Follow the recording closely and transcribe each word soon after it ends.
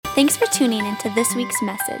Thanks for tuning into this week's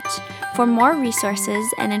message. For more resources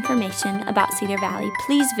and information about Cedar Valley,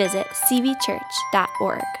 please visit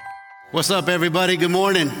cvchurch.org. What's up, everybody? Good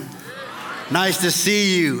morning. Nice to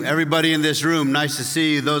see you, everybody in this room. Nice to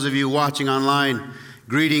see you, those of you watching online.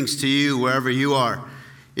 Greetings to you, wherever you are.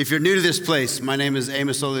 If you're new to this place, my name is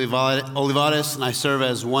Amos Olivarez, and I serve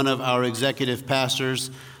as one of our executive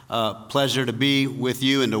pastors. Pleasure to be with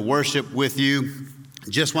you and to worship with you.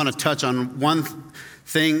 Just want to touch on one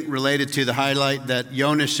thing related to the highlight that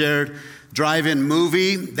Jonas shared. Drive-in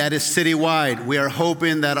movie that is citywide. We are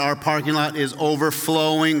hoping that our parking lot is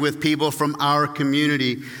overflowing with people from our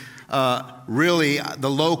community. Really, the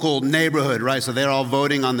local neighborhood, right? So they're all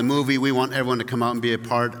voting on the movie. We want everyone to come out and be a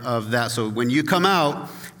part of that. So when you come out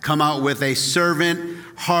with a servant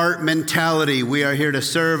heart mentality. We are here to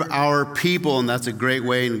serve our people, and that's a great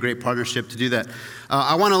way and great partnership to do that.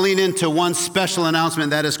 I want to lean into one special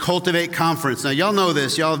announcement, that is Cultivate Conference. Now, y'all know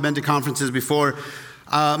this. Y'all have been to conferences before.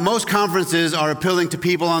 Most conferences are appealing to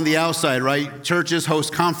people on the outside, right? Churches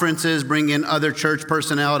host conferences, bring in other church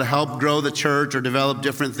personnel to help grow the church or develop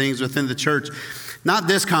different things within the church. Not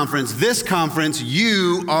this conference. This conference,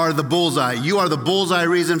 you are the bullseye. You are the bullseye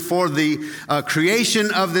reason for the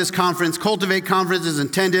creation of this conference. Cultivate Conference is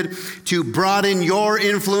intended to broaden your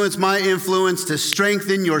influence, my influence, to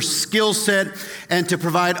strengthen your skill set, and to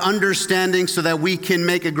provide understanding so that we can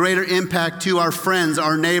make a greater impact to our friends,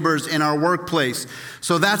 our neighbors, in our workplace.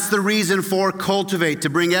 So that's the reason for Cultivate, to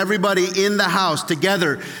bring everybody in the house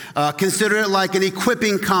together. Consider it like an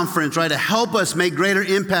equipping conference, right? To help us make greater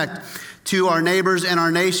impact to our neighbors and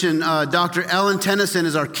our nation. Dr. Ellen Tennyson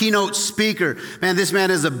is our keynote speaker. Man, this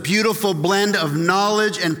man is a beautiful blend of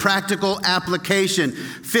knowledge and practical application.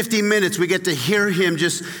 50 minutes, we get to hear him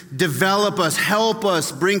just develop us, help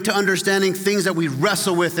us, bring to understanding things that we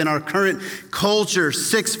wrestle with in our current culture.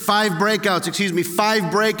 5 breakouts.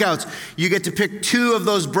 You get to pick 2 of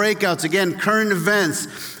those breakouts. Again, current events,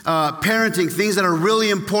 parenting, things that are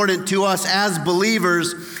really important to us as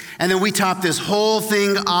believers. And then we top this whole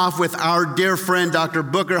thing off with our dear friend, Dr.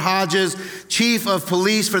 Booker Hodges, Chief of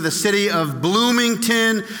Police for the city of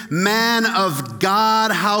Bloomington, man of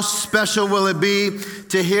God. How special will it be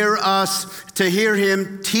to hear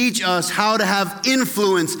him teach us how to have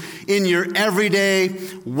influence in your everyday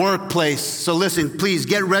workplace. So listen, please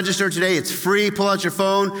get registered today. It's free. Pull out your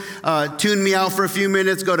phone, tune me out for a few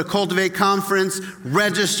minutes, go to Cultivate Conference,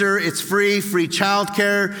 register. It's free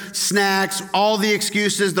childcare, snacks, all the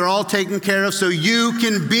excuses, they're all taken care of so you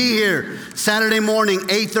can be here Saturday morning,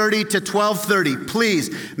 8:30 to 12:30. Please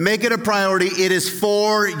make it a priority. It is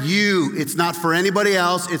for you. It's not for anybody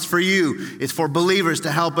else. It's for you. It's for believers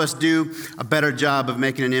to help us do a better job of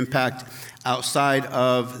making an impact outside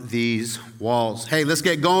of these walls. Hey, let's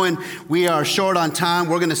get going. We are short on time.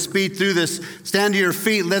 We're going to speed through this. Stand to your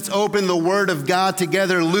feet. Let's open the Word of God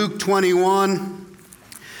together. Luke 21.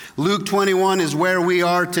 Luke 21 is where we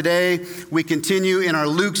are today. We continue in our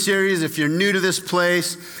Luke series. If you're new to this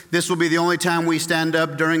place, this will be the only time we stand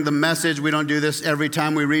up during the message. We don't do this every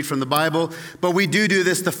time we read from the Bible, but we do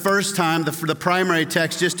this the first time, for the primary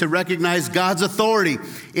text, just to recognize God's authority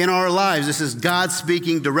in our lives. This is God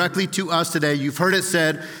speaking directly to us today. You've heard it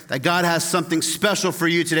said that God has something special for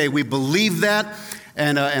you today. We believe that.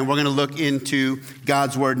 And we're going to look into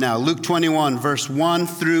God's word now. Luke 21, verses 1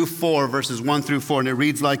 through 4, and it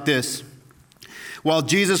reads like this. While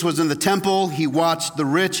Jesus was in the temple, he watched the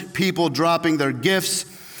rich people dropping their gifts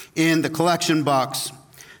in the collection box.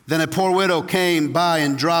 Then a poor widow came by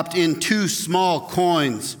and dropped in 2 small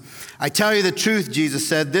coins. I tell you the truth, Jesus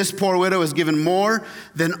said, this poor widow has given more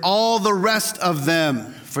than all the rest of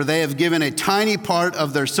them, for they have given a tiny part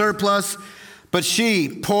of their surplus. But she,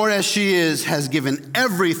 poor as she is, has given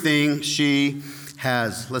everything she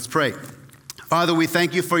has. Let's pray. Father, we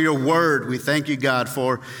thank you for your word. We thank you, God,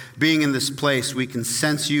 for being in this place. We can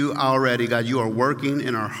sense you already. God, you are working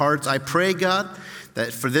in our hearts. I pray, God,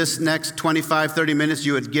 that for this next 25, 30 minutes,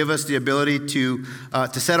 you would give us the ability to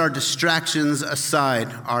set our distractions aside,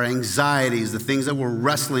 our anxieties, the things that we're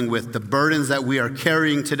wrestling with, the burdens that we are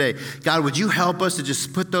carrying today. God, would you help us to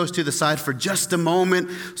just put those to the side for just a moment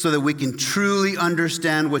so that we can truly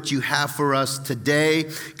understand what you have for us today?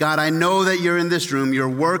 God, I know that you're in this room. You're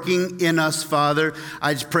working in us, Father.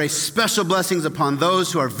 I just pray special blessings upon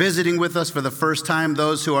those who are visiting with us for the first time,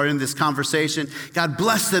 those who are in this conversation. God,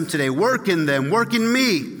 bless them today. Work in them. Work in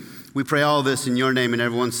me. We pray all this in your name, and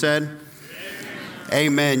everyone said, Amen.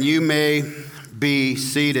 Amen. You may be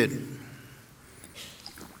seated.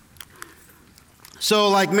 So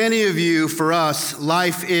like many of you, for us,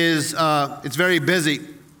 life is it's very busy.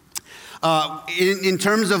 In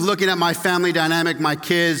terms of looking at my family dynamic, my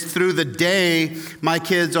kids, through the day, my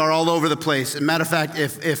kids are all over the place. As a matter of fact,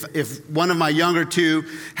 if one of my younger two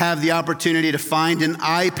have the opportunity to find an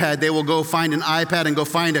iPad, they will go find an iPad and go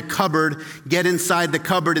find a cupboard, get inside the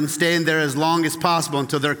cupboard and stay in there as long as possible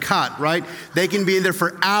until they're caught, right? They can be in there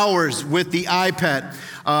for hours with the iPad.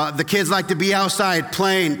 The kids like to be outside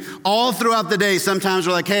playing all throughout the day. Sometimes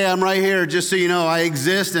we're like, hey, I'm right here just so you know I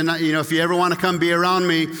exist. And, if you ever want to come be around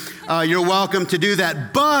me, you're welcome to do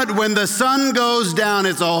that. But when the sun goes down,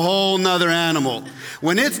 it's a whole nother animal.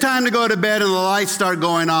 When it's time to go to bed and the lights start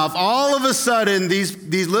going off, all of a sudden,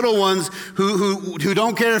 these little ones who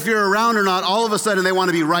don't care if you're around or not, all of a sudden they want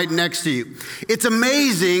to be right next to you. It's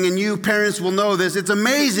amazing, and you parents will know this, it's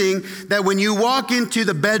amazing that when you walk into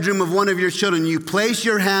the bedroom of one of your children, you place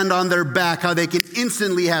your hand on their back, how they can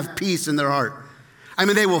instantly have peace in their heart. I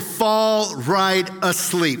mean, they will fall right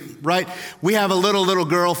asleep, right? We have a little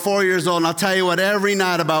girl, 4 years old, and I'll tell you what, every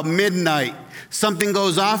night about midnight, something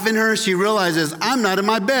goes off in her. She realizes, I'm not in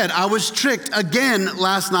my bed. I was tricked again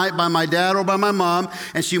last night by my dad or by my mom,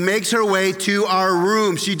 and she makes her way to our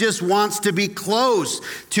room. She just wants to be close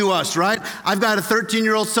to us, right? I've got a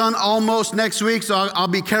 13-year-old son almost next week, so I'll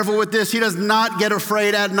be careful with this. He does not get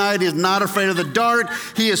afraid at night. He is not afraid of the dark.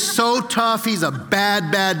 He is so tough. He's a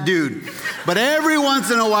bad dude. But every once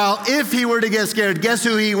in a while, if he were to get scared, guess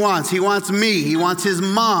who he wants? He wants me. He wants his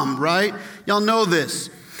mom, right? Y'all know this.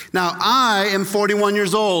 Now, I am 41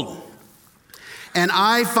 years old, and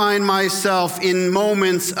I find myself in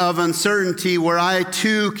moments of uncertainty where I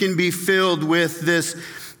too can be filled with this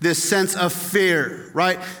sense of fear,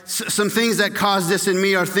 right? Some things that cause this in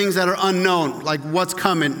me are things that are unknown, like what's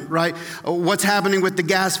coming, right? What's happening with the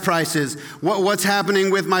gas prices? What's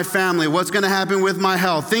happening with my family? What's going to happen with my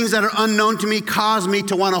health? Things that are unknown to me cause me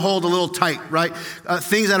to want to hold a little tight, right?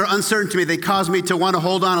 Things that are uncertain to me, they cause me to want to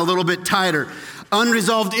hold on a little bit tighter.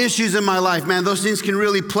 Unresolved issues in my life, man, those things can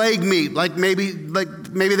really plague me, like maybe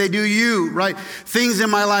they do you, right? Things in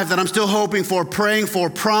my life that I'm still hoping for, praying for,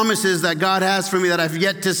 promises that God has for me that I've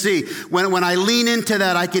yet to see. When I lean into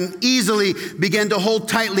that, I can easily begin to hold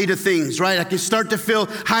tightly to things, right? I can start to feel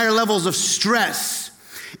higher levels of stress.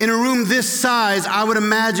 In a room this size, I would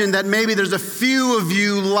imagine that maybe there's a few of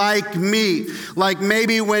you like me. Like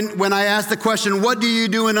maybe when I ask the question, what do you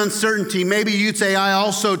do in uncertainty? Maybe you'd say, I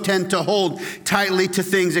also tend to hold tightly to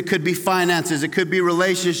things. It could be finances. It could be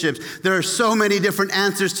relationships. There are so many different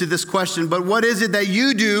answers to this question. But what is it that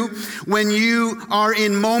you do when you are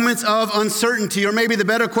in moments of uncertainty? Or maybe the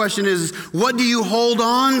better question is, what do you hold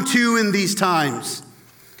on to in these times?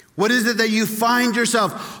 What is it that you find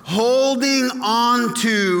yourself holding on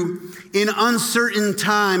to in uncertain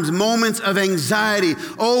times, moments of anxiety,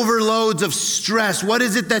 overloads of stress? What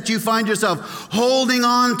is it that you find yourself holding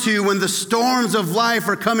on to when the storms of life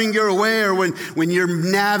are coming your way, or when you're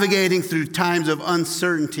navigating through times of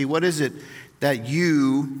uncertainty? What is it that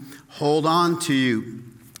you hold on to?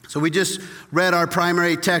 So we just read our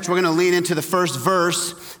primary text. We're going to lean into the first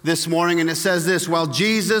verse this morning, and it says this: while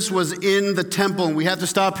Jesus was in the temple, and we have to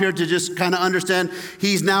stop here to just kind of understand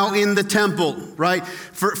he's now in the temple, right?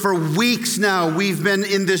 For weeks now, we've been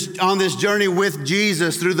on this journey with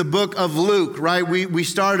Jesus through the book of Luke, right? We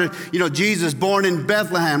started, Jesus born in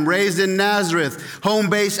Bethlehem, raised in Nazareth, home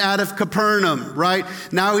base out of Capernaum, right?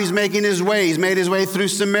 Now he's making his way. He's made his way through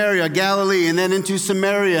Samaria, Galilee, and then into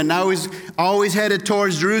Samaria. Now he's always headed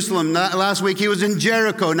towards Jerusalem. Last week he was in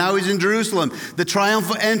Jericho. Now he's in Jerusalem. The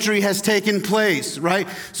triumphal entry has taken place, right?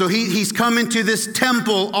 So he's come into this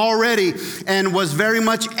temple already and was very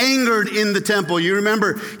much angered in the temple. You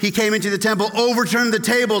remember he came into the temple, overturned the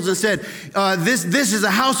tables and said, this is a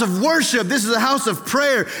house of worship. This is a house of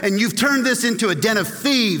prayer. And you've turned this into a den of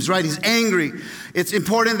thieves, right? He's angry. It's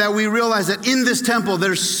important that we realize that in this temple,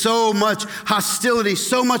 there's so much hostility in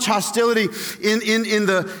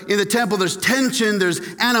the temple. There's tension, there's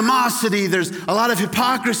animosity, there's a lot of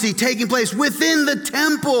hypocrisy taking place within the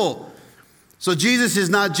temple. So Jesus is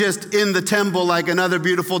not just in the temple like another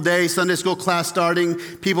beautiful day, Sunday school class starting,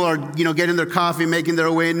 people are, getting their coffee, making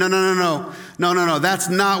their way. No. That's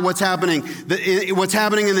not what's happening. What's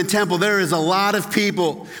happening in the temple, there is a lot of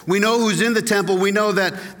people. We know who's in the temple. We know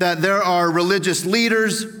that there are religious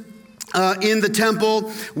leaders in the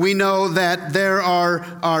temple. We know that there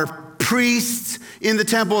are priests in the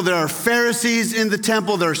temple. There are Pharisees in the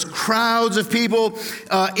temple. There's crowds of people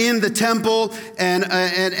in the temple.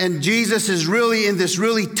 And Jesus is really in this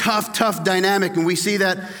really tough dynamic. And we see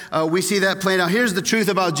that playing out. Here's the truth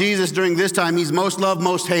about Jesus during this time. He's most loved,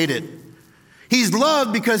 most hated. He's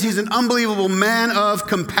loved because he's an unbelievable man of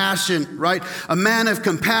compassion, right? A man of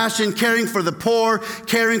compassion, caring for the poor,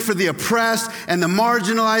 caring for the oppressed and the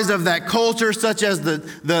marginalized of that culture, such as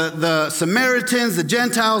the Samaritans, the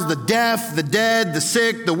Gentiles, the deaf, the dead, the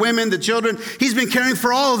sick, the women, the children. He's been caring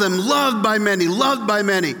for all of them, loved by many, loved by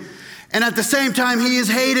many. And at the same time, he is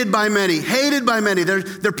hated by many, hated by many.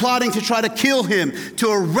 They're plotting to try to kill him,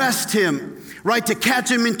 to arrest him, right, to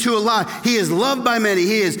catch him into a lie. He is loved by many.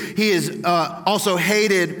 He is also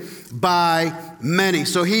hated by many.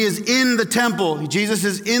 So he is in the temple. Jesus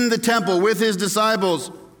is in the temple with his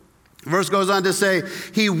disciples. Verse goes on to say,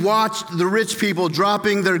 he watched the rich people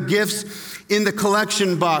dropping their gifts in the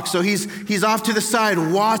collection box. So he's off to the side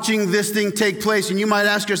watching this thing take place. And you might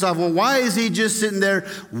ask yourself, well, why is he just sitting there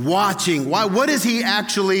watching? What is he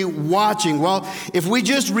actually watching? Well, if we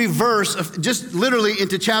just reverse, just literally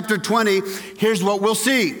into chapter 20, here's what we'll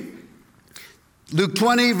see. Luke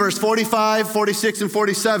 20, verse 45, 46, and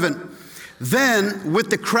 47. Then, with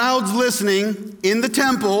the crowds listening in the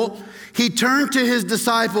temple, he turned to his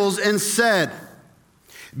disciples and said,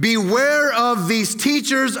 beware of these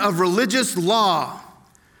teachers of religious law.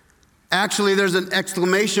 Actually, there's an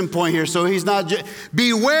exclamation point here, so he's not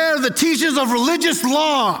beware the teachers of religious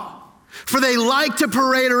law, for they like to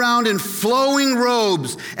parade around in flowing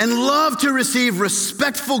robes and love to receive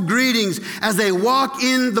respectful greetings as they walk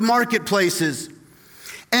in the marketplaces,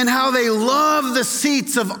 and how they love the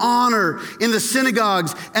seats of honor in the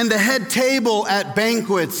synagogues and the head table at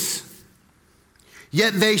banquets.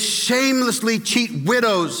 Yet they shamelessly cheat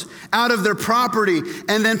widows out of their property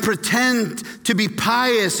and then pretend to be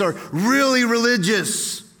pious or really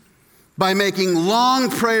religious by making long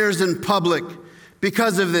prayers in public.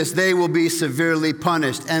 Because of this, they will be severely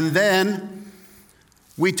punished. And then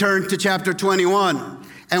we turn to chapter 21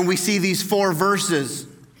 and we see these 4 verses.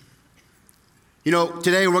 You know,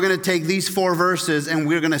 today we're going to take these 4 verses and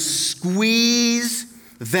we're going to squeeze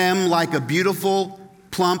them like a beautiful,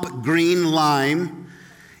 plump green lime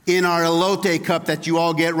in our elote cup that you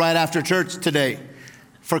all get right after church today.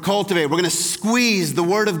 For Cultivate, we're going to squeeze the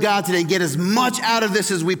Word of God today and get as much out of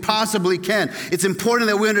this as we possibly can. It's important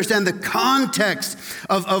that we understand the context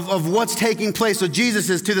of what's taking place. So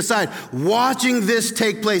Jesus is to the side watching this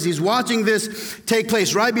take place. He's watching this take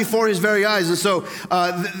place right before his very eyes. And so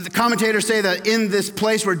the commentators say that in this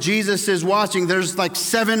place where Jesus is watching, there's like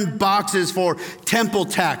 7 boxes for temple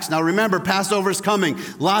tax. Now remember, Passover's coming.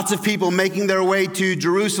 Lots of people making their way to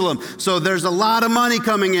Jerusalem. So there's a lot of money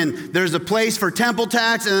coming in. There's a place for temple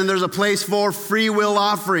tax. And then there's a place for free will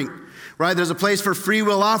offering, right? There's a place for free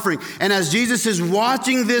will offering. And as Jesus is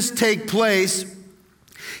watching this take place,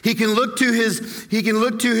 he can look to his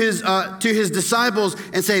disciples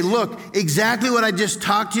and say, look, exactly what I just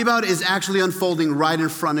talked to you about is actually unfolding right in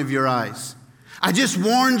front of your eyes. I just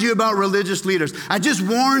warned you about religious leaders. I just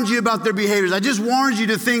warned you about their behaviors. I just warned you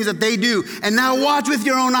to things that they do. And now watch with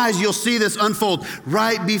your own eyes. You'll see this unfold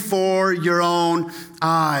right before your own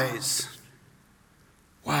eyes.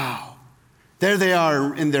 Wow. There they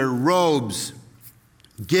are in their robes,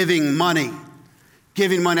 giving money.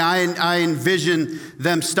 I envision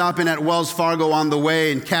them stopping at Wells Fargo on the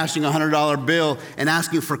way and cashing a $100 bill and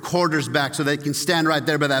asking for quarters back so they can stand right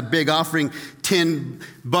there by that big offering tin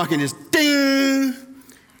bucket and just ding,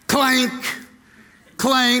 clank,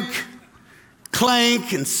 clank,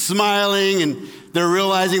 clank, and smiling, and they're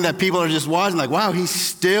realizing that people are just watching like, wow, he's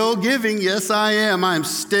still giving. Yes, I am. I'm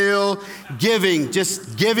still giving,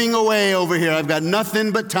 just giving away over here. I've got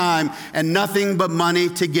nothing but time and nothing but money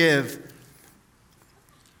to give.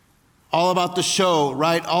 All about the show,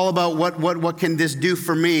 right? All about what can this do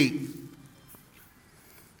for me?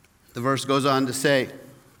 The verse goes on to say,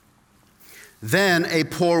 then a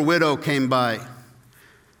poor widow came by.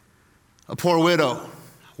 A poor widow.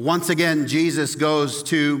 Once again, Jesus goes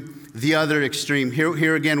to the other extreme.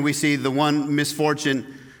 Here again, we see the one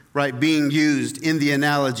misfortune, right, being used in the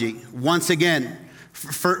analogy. Once again,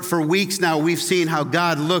 for weeks now, we've seen how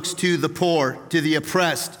God looks to the poor, to the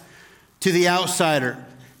oppressed, to the outsider.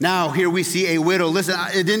 Now, here we see a widow. Listen,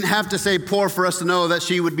 it didn't have to say poor for us to know that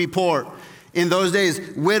she would be poor. In those days,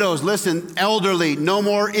 widows, listen, elderly, no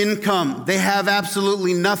more income. They have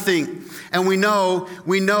absolutely nothing. And we know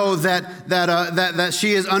that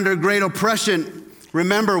she is under great oppression.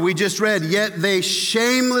 Remember, we just read, yet they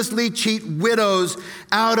shamelessly cheat widows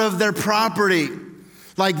out of their property.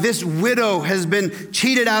 Like this widow has been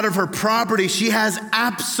cheated out of her property. She has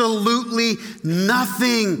absolutely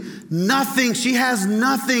nothing. Nothing. She has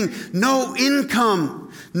nothing. No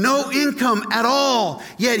income. No income at all.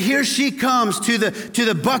 Yet here she comes to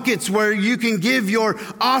the buckets where you can give your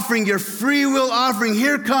offering, your free will offering.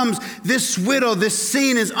 Here comes this widow. This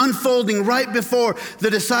scene is unfolding right before the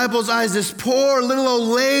disciples' eyes. This poor little old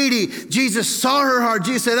lady. Jesus saw her heart.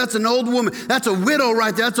 Jesus said, that's an old woman. That's a widow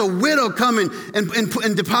right there. That's a widow coming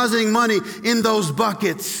and depositing money in those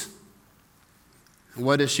buckets.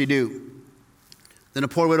 What does she do? Then a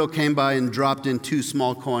poor widow came by and dropped in 2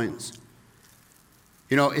 small coins.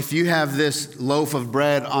 You know, if you have this loaf of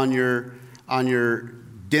bread on your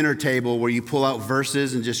dinner table where you pull out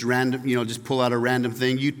verses and just pull out a random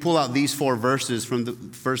thing, you'd pull out these 4 verses from the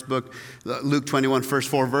first book, Luke 21, first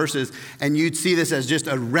 4 verses, and you'd see this as just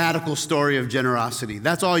a radical story of generosity.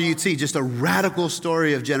 That's all you'd see, just a radical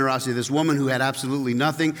story of generosity. This woman who had absolutely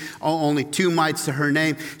nothing, only 2 mites to her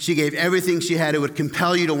name, she gave everything she had. It would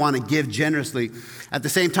compel you to want to give generously. At the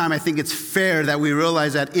same time, I think it's fair that we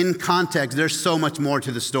realize that in context, there's so much more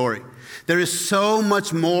to the story. There is so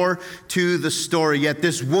much more to the story. Yet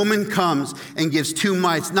this woman comes and gives 2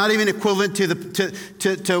 mites, not even equivalent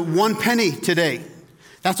to 1 penny today.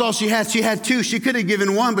 That's all she had. She had 2. She could have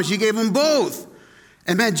given 1, but she gave them both.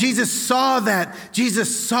 And man, Jesus saw that.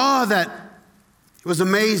 It was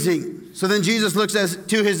amazing. So then Jesus looks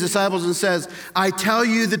to his disciples and says, I tell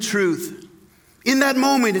you the truth. In that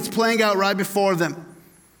moment, it's playing out right before them.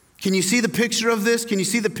 Can you see the picture of this? Can you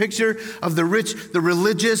see the picture of the rich, the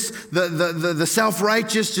religious, the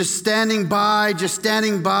self-righteous just standing by,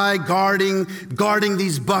 guarding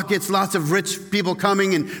these buckets, lots of rich people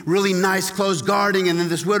coming in really nice clothes guarding, and then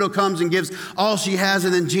this widow comes and gives all she has,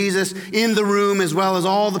 and then Jesus in the room as well as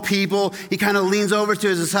all the people, he kind of leans over to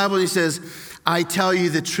his disciples and he says, I tell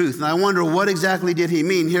you the truth. And I wonder, what exactly did he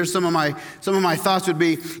mean? Here's some of my thoughts would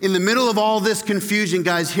be, in the middle of all this confusion,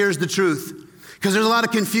 guys, here's the truth. Because there's a lot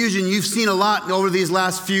of confusion. You've seen a lot over these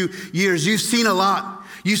last few years. You've seen a lot.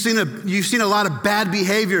 You've seen a lot of bad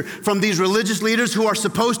behavior from these religious leaders who are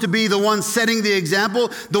supposed to be the ones setting the example,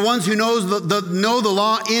 the ones who know the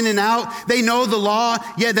law in and out. They know the law,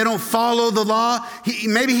 yet they don't follow the law.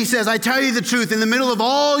 Maybe he says, I tell you the truth, in the middle of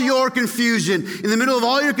all your confusion, let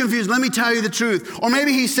me tell you the truth. Or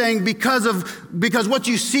maybe he's saying, because what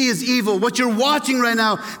you see is evil, what you're watching right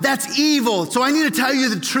now, that's evil. So I need to tell you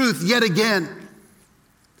the truth yet again.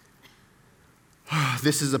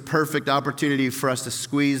 This is a perfect opportunity for us to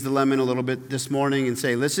squeeze the lemon a little bit this morning and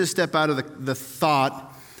say, let's just step out of the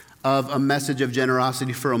thought of a message of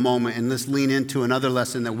generosity for a moment, and let's lean into another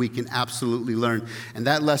lesson that we can absolutely learn. And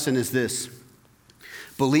that lesson is this: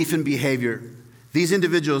 belief and behavior. These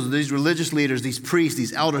individuals, these religious leaders, these priests,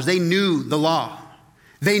 these elders, they knew the law.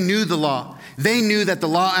 They knew the law. They knew that the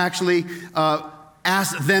law actually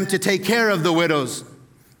asked them to take care of the widows.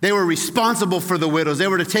 They were responsible for the widows. They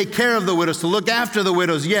were to take care of the widows, to look after the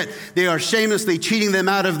widows, yet they are shamelessly cheating them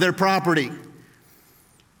out of their property.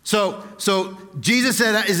 So Jesus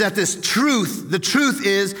said is that this truth, the truth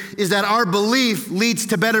is that our belief leads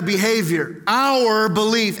to better behavior. Our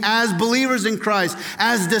belief as believers in Christ,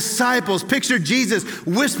 as disciples. Picture Jesus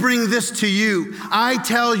whispering this to you. I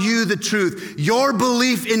tell you the truth. Your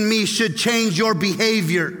belief in me should change your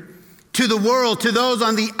behavior to the world, to those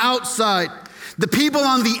on the outside. The people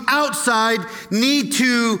on the outside need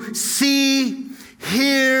to see,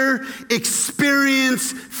 hear,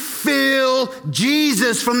 experience, feel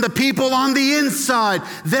Jesus from the people on the inside.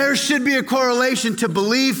 There should be a correlation to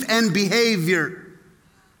belief and behavior.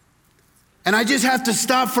 And I just have to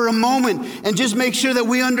stop for a moment and just make sure that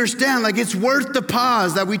we understand, like it's worth the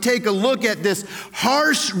pause, that we take a look at this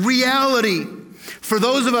harsh reality. For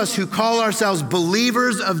those of us who call ourselves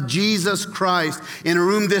believers of Jesus Christ, in a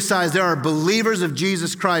room this size, there are believers of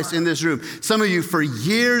Jesus Christ in this room. Some of you for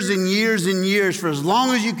years and years and years, for as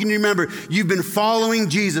long as you can remember, you've been following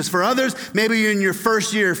Jesus. For others, maybe you're in your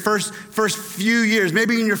first year, first few years,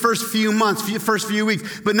 maybe in your first few months, first few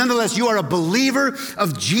weeks. But nonetheless, you are a believer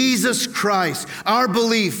of Jesus Christ. Our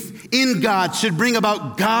belief in God should bring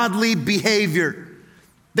about godly behavior.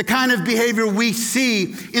 The kind of behavior we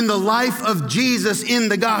see in the life of Jesus in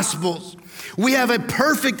the Gospels. We have a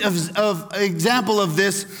perfect example of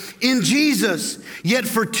this in Jesus. Yet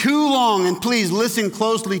for too long, and please listen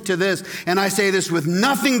closely to this, and I say this with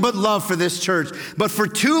nothing but love for this church, but for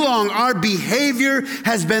too long, our behavior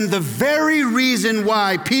has been the very reason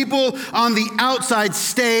why people on the outside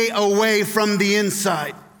stay away from the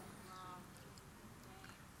inside.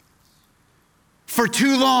 For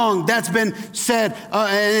too long, that's been said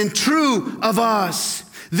and true of us.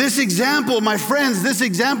 This example, my friends, this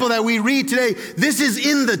example that we read today, this is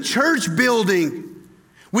in the church building.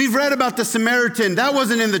 We've read about the Samaritan. That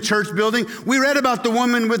wasn't in the church building. We read about the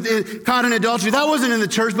woman caught in adultery. That wasn't in the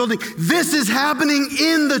church building. This is happening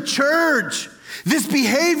in the church. This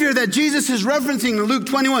behavior that Jesus is referencing in Luke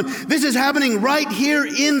 21, this is happening right here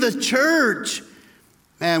in the church.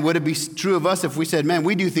 Man, would it be true of us if we said, man,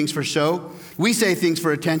 we do things for show. We say things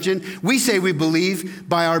for attention. We say we believe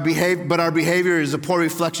by our behavior, but our behavior is a poor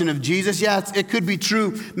reflection of Jesus. Yeah, it could be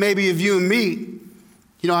true maybe of you and me.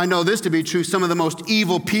 You know, I know this to be true. Some of the most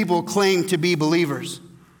evil people claim to be believers.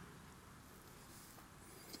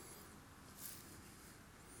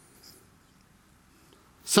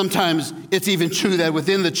 Sometimes it's even true that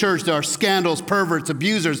within the church there are scandals, perverts,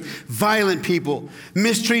 abusers, violent people,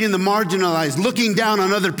 mistreating the marginalized, looking down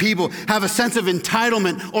on other people, have a sense of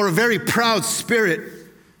entitlement or a very proud spirit.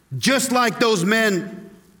 Just like those men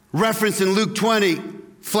referenced in Luke 20,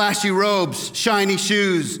 flashy robes, shiny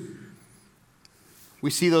shoes.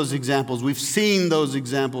 We see those examples. We've seen those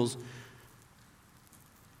examples.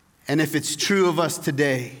 And if it's true of us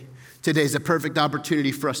today, today's a perfect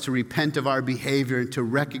opportunity for us to repent of our behavior and to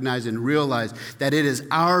recognize and realize that it is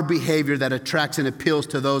our behavior that attracts and appeals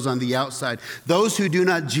to those on the outside. Those who do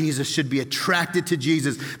not Jesus should be attracted to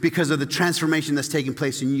Jesus because of the transformation that's taking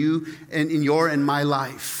place in you and in your and my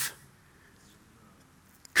life.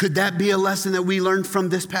 Could that be a lesson that we learned from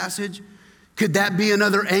this passage? Could that be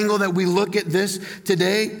another angle that we look at this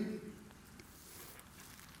today?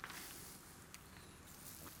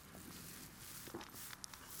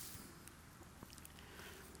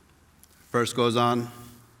 Verse goes on.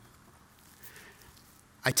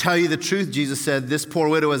 I tell you the truth, Jesus said, this poor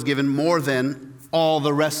widow has given more than all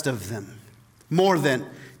the rest of them. More than.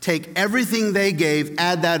 Take everything they gave,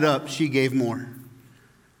 add that up, she gave more.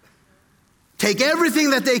 Take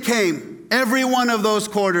everything that they came, every one of those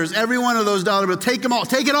quarters, every one of those dollar bills, take them all,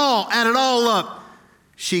 take it all, add it all up.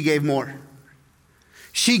 She gave more.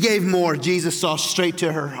 She gave more. Jesus saw straight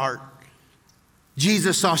to her heart.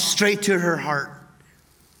 Jesus saw straight to her heart.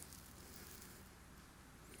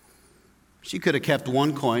 She could have kept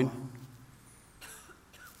one coin.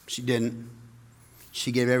 She didn't.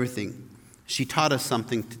 She gave everything. She taught us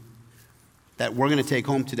something that we're going to take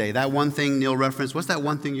home today. That one thing Neil referenced, what's that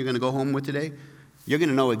one thing you're going to go home with today? You're going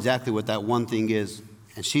to know exactly what that one thing is.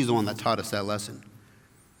 And she's the one that taught us that lesson.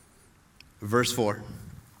 Verse 4.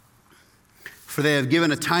 For they have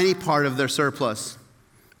given a tiny part of their surplus,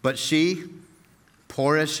 but she,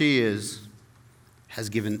 poor as she is, has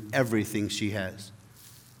given everything she has.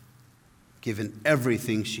 Given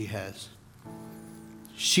everything she has.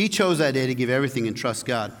 She chose that day to give everything and trust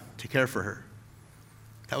God to care for her.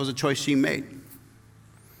 That was a choice she made.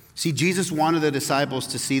 See, Jesus wanted the disciples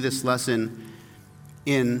to see this lesson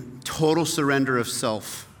in total surrender of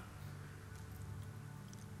self.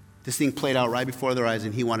 This thing played out right before their eyes,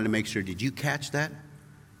 and he wanted to make sure, did you catch that?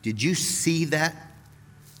 Did you see that?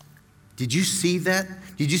 Did you see that?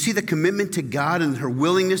 Did you see the commitment to God and her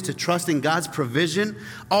willingness to trust in God's provision?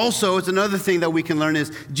 Also, it's another thing that we can learn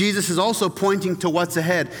is Jesus is also pointing to what's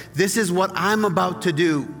ahead. This is what I'm about to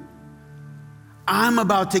do. I'm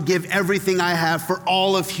about to give everything I have for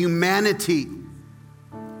all of humanity.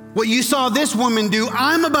 What you saw this woman do,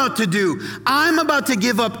 I'm about to do. I'm about to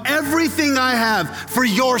give up everything I have for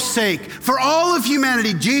your sake. For all of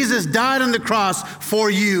humanity, Jesus died on the cross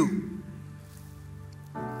for you.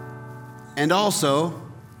 And also,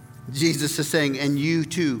 Jesus is saying, and you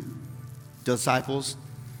too, disciples,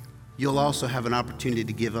 you'll also have an opportunity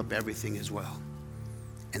to give up everything as well.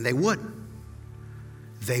 And they would.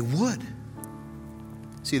 They would.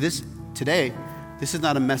 See, today, this is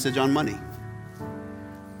not a message on money.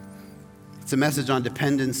 It's a message on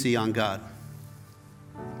dependency on God.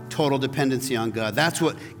 Total dependency on God. That's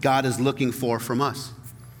what God is looking for from us.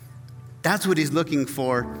 That's what he's looking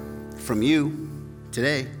for from you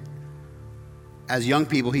today. As young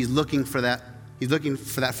people, he's looking for that. He's looking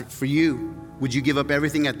for that for you. Would you give up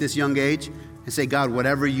everything at this young age and say, God,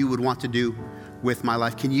 whatever you would want to do with my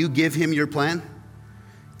life? Can you give him your plan?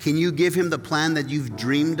 Can you give him the plan that you've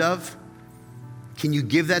dreamed of? Can you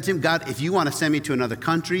give that to him? God, if you want to send me to another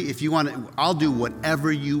country, if you want to, I'll do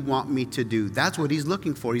whatever you want me to do. That's what he's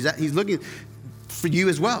looking for. He's looking for you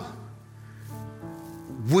as well.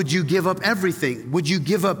 Would you give up everything? Would you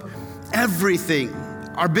give up everything?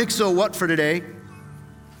 Our big so what for today?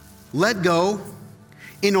 Let go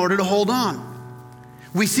in order to hold on.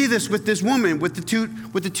 We see this with this woman, with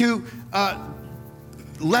the two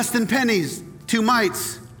less than pennies, 2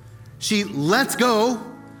 mites. She lets go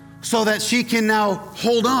so that she can now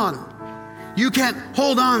hold on. You can't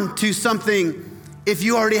hold on to something if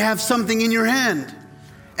you already have something in your hand.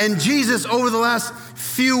 And Jesus, over the last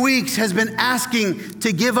few weeks, has been asking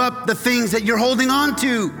to give up the things that you're holding on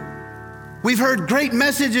to. We've heard great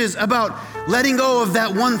messages about letting go of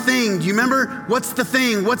that one thing. Do you remember? What's the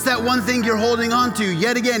thing? What's that one thing you're holding on to?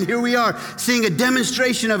 Yet again, here we are seeing a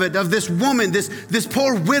demonstration of it, of this woman, this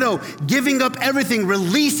poor widow giving up everything,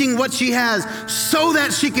 releasing what she has so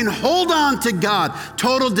that she can hold on to God,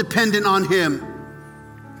 total dependent on Him.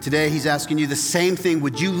 Today, He's asking you the same thing.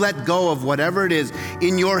 Would you let go of whatever it is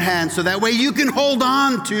in your hand so that way you can hold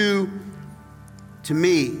on to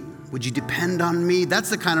me? Would you depend on me? That's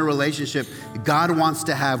the kind of relationship God wants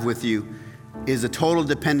to have with you, is a total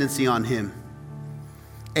dependency on Him.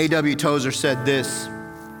 A.W. Tozer said this: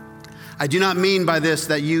 I do not mean by this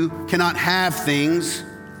that you cannot have things.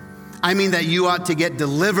 I mean that you ought to get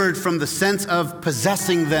delivered from the sense of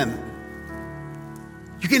possessing them.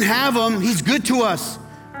 You can have them. He's good to us.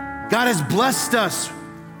 God has blessed us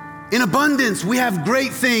in abundance. We have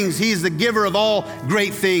great things. He is the giver of all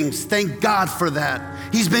great things. Thank God for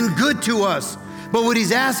that. He's been good to us. But what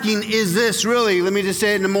He's asking is this, really, let me just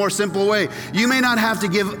say it in a more simple way. You may not have to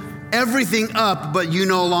give everything up, but you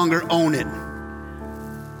no longer own it.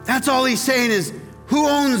 That's all He's saying is, who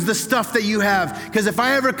owns the stuff that you have? Because if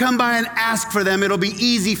I ever come by and ask for them, it'll be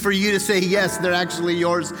easy for you to say, yes, they're actually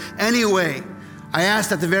yours anyway. I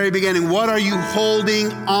asked at the very beginning, what are you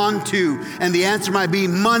holding on to? And the answer might be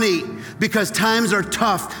money, because times are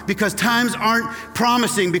tough, because times aren't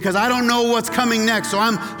promising, because I don't know what's coming next, so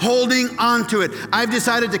I'm holding on to it. I've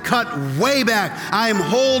decided to cut way back. I am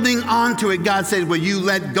holding on to it. God says, will you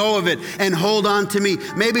let go of it and hold on to me?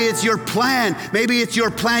 Maybe it's your plan. Maybe it's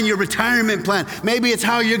your plan, your retirement plan. Maybe it's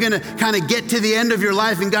how you're going to kind of get to the end of your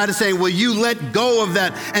life, and God is saying, will you let go of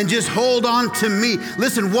that and just hold on to me?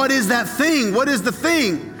 Listen, what is that thing? What is the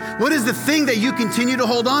thing? What is the thing that you continue to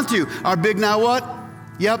hold on to? Our big now what?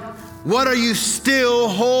 Yep. What are you still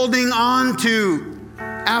holding on to?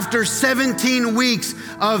 After 17 weeks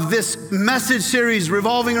of this message series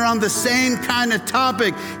revolving around the same kind of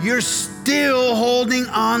topic, you're still holding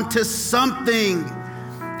on to something.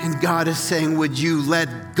 And God is saying, would you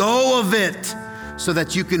let go of it so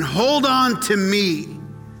that you can hold on to me?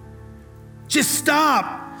 Just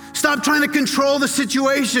stop. Stop trying to control the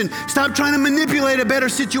situation. Stop trying to manipulate a better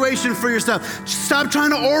situation for yourself. Stop trying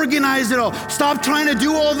to organize it all. Stop trying to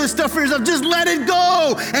do all this stuff for yourself. Just let it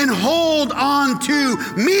go and hold on to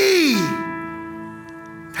me.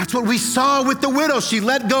 That's what we saw with the widow. She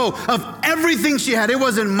let go of everything she had. It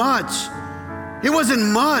wasn't much. It wasn't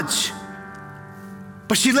much.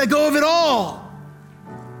 But she let go of it all.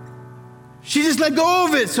 She just let go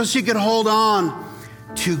of it so she could hold on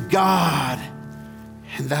to God.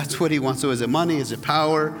 And that's what He wants. So is it money? Is it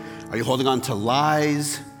power? Are you holding on to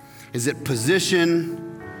lies? Is it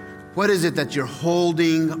position? What is it that you're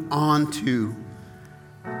holding on to?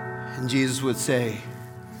 And Jesus would say,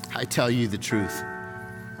 I tell you the truth.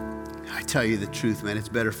 I tell you the truth, man. It's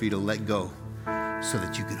better for you to let go so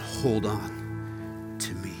that you can hold on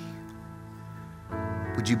to me.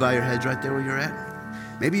 Would you bow your heads right there where you're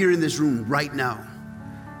at? Maybe you're in this room right now,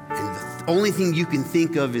 and the only thing you can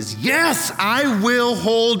think of is, yes, I will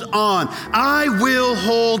hold on. I will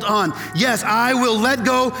hold on. Yes, I will let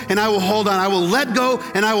go and I will hold on. I will let go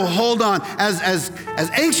and I will hold on. As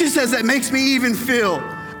anxious as that makes me even feel,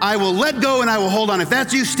 I will let go and I will hold on. If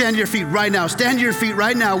that's you, stand to your feet right now. Stand to your feet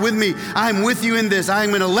right now with me. I'm with you in this. I'm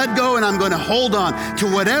going to let go and I'm going to hold on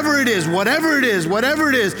to whatever it is, whatever it is, whatever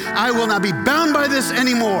it is. I will not be bound by this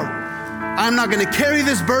anymore. I'm not going to carry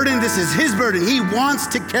this burden. This is His burden. He wants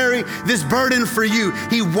to carry this burden for you.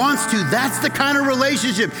 He wants to. That's the kind of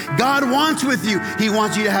relationship God wants with you. He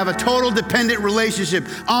wants you to have a total dependent relationship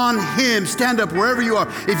on Him. Stand up wherever you are.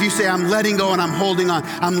 If you say, I'm letting go and I'm holding on.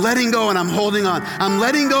 I'm letting go and I'm holding on. I'm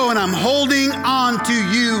letting go and I'm holding on to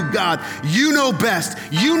you, God. You know best.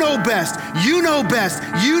 You know best. You know best.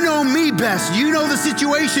 You know me best. You know the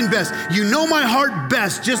situation best. You know my heart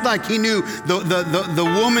best, just like He knew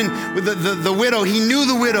the woman with the widow. He knew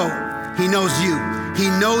the widow. He knows you. He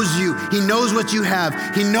knows you. He knows what you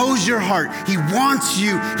have. He knows your heart. He wants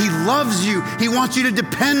you. He loves you. He wants you to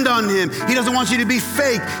depend on Him. He doesn't want you to be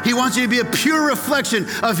fake. He wants you to be a pure reflection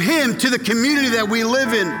of Him to the community that we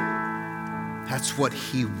live in. That's what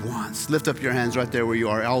He wants. Lift up your hands right there where you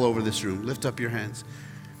are, all over this room. Lift up your hands.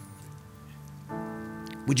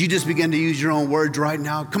 Would you just begin to use your own words right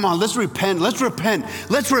now? Come on, let's repent. Let's repent.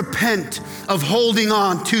 Let's repent of holding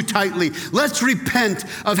on too tightly. Let's repent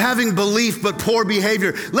of having belief but poor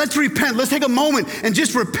behavior. Let's repent. Let's take a moment and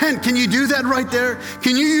just repent. Can you do that right there?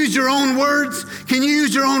 Can you use your own words? Can you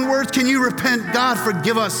use your own words? Can you repent? God,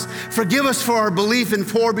 forgive us. Forgive us for our belief in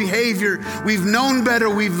poor behavior. We've known better.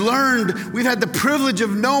 We've learned. We've had the privilege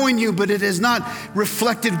of knowing you, but it has not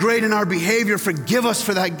reflected great in our behavior. Forgive us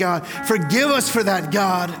for that, God. Forgive us for that,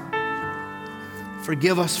 God.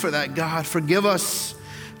 Forgive us for that, God. Forgive us.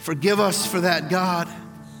 Forgive us for that, God.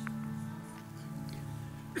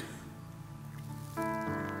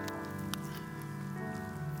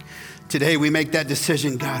 Today we make that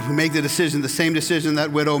decision, God. We make the decision, the same decision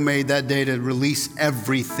that widow made that day, to release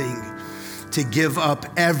everything, to give up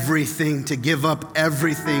everything,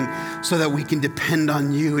 so that we can depend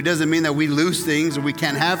on you. It doesn't mean that we lose things or we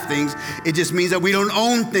can't have things. It just means that we don't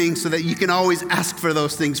own things, so that you can always ask for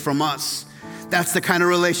those things from us. That's the kind of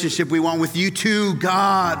relationship we want with you too,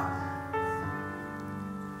 God.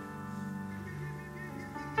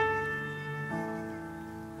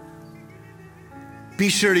 Be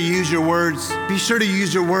sure to use your words. Be sure to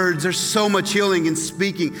use your words. There's so much healing in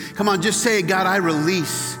speaking. Come on, just say, God, I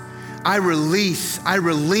release, I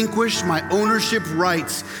relinquish my ownership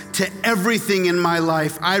rights to everything in my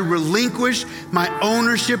life. I relinquish my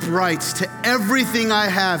ownership rights to everything I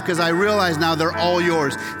have, because I realize now they're all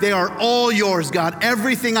yours. They are all yours, God.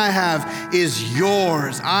 Everything I have is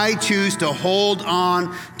yours. I choose to hold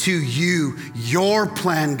on to you, your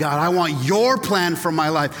plan, God. I want your plan for my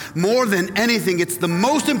life more than anything. It's the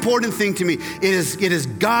most important thing to me. It is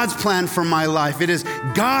God's plan for my life. It is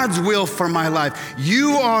God's will for my life.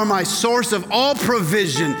 You are my source of all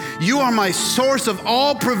provision. You are my source of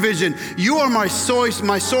all provision. You are my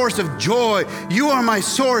source of joy. You are my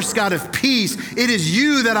source, God, of peace. It is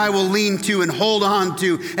you that I will lean to and hold on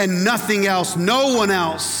to, and nothing else, no one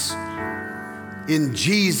else. In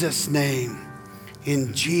Jesus' name,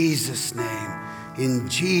 in Jesus' name, in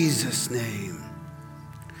Jesus' name.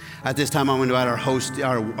 At this time, I'm going to invite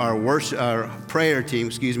our prayer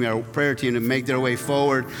team to make their way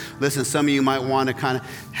forward. Listen, some of you might want to kind of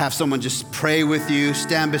have someone just pray with you,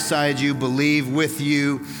 stand beside you, believe with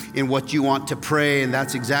you in what you want to pray, and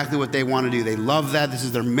that's exactly what they want to do. They love that. This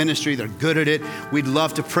is their ministry. They're good at it. We'd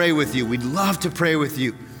love to pray with you. We'd love to pray with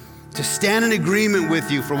you, to stand in agreement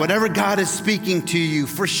with you for whatever God is speaking to you,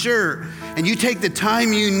 for sure. And you take the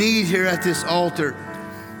time you need here at this altar.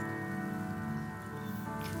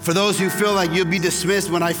 For those who feel like you'll be dismissed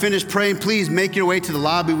when I finish praying, please make your way to the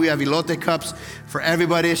lobby. We have elote cups for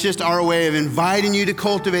everybody. It's just our way of inviting you to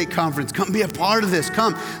Cultivate Conference. Come be a part of this.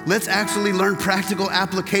 Come, let's actually learn practical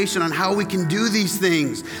application on how we can do these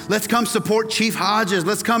things. Let's come support Chief Hodges.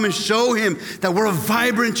 Let's come and show him that we're a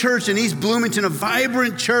vibrant church in East Bloomington, a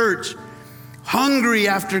vibrant church, hungry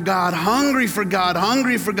after God, hungry for God,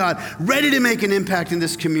 ready to make an impact in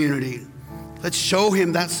this community. Let's show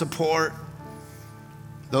him that support.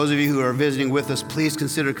 Those of you who are visiting with us, please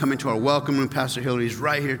consider coming to our welcome room. Pastor Hillary's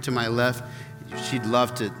right here to my left. She'd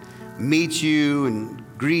love to meet you and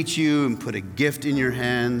greet you and put a gift in your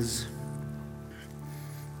hands.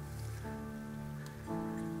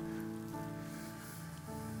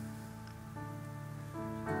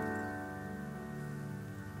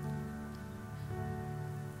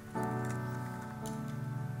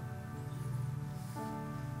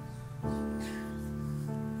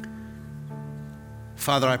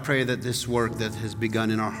 Father, I pray that this work that has begun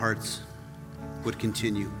in our hearts would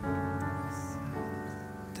continue.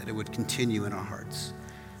 That it would continue in our hearts.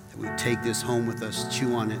 That we take this home with us,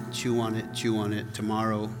 chew on it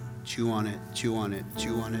tomorrow, chew on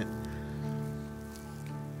it.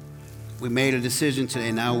 We made a decision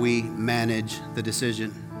today, now we manage the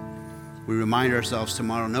decision. We remind ourselves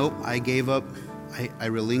tomorrow, nope, I gave up, I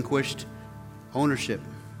relinquished ownership.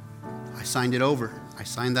 I signed it over. I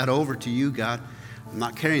signed that over to you, God. I'm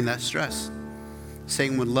not carrying that stress.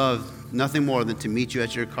 Satan would love nothing more than to meet you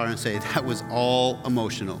at your car and say, that was all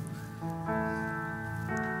emotional.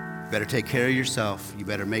 You better take care of yourself. You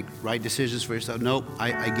better make right decisions for yourself. Nope,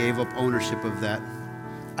 I gave up ownership of that.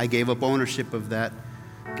 I gave up ownership of that.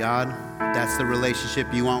 God, that's the relationship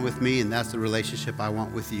you want with me, and that's the relationship I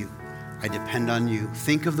want with you. I depend on you.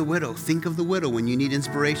 Think of the widow. Think of the widow. When you need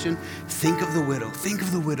inspiration, think of the widow. Think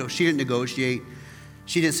of the widow. She didn't negotiate.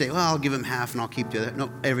 She didn't say, well, I'll give him half and I'll keep the other.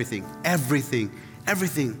 No, everything.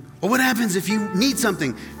 Well, what happens if you need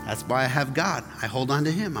something? That's why I have God. I hold on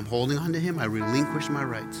to him. I'm holding on to him. I relinquish my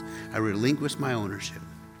rights. I relinquish my ownership.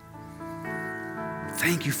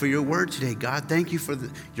 Thank you for your word today, God. Thank you for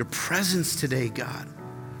your presence today, God.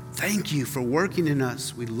 Thank you for working in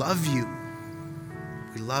us. We love you.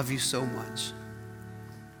 We love you so much.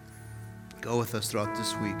 Go with us throughout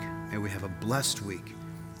this week. May we have a blessed week.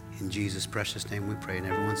 In Jesus' precious name we pray. And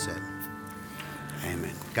everyone said,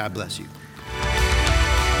 amen. God bless you.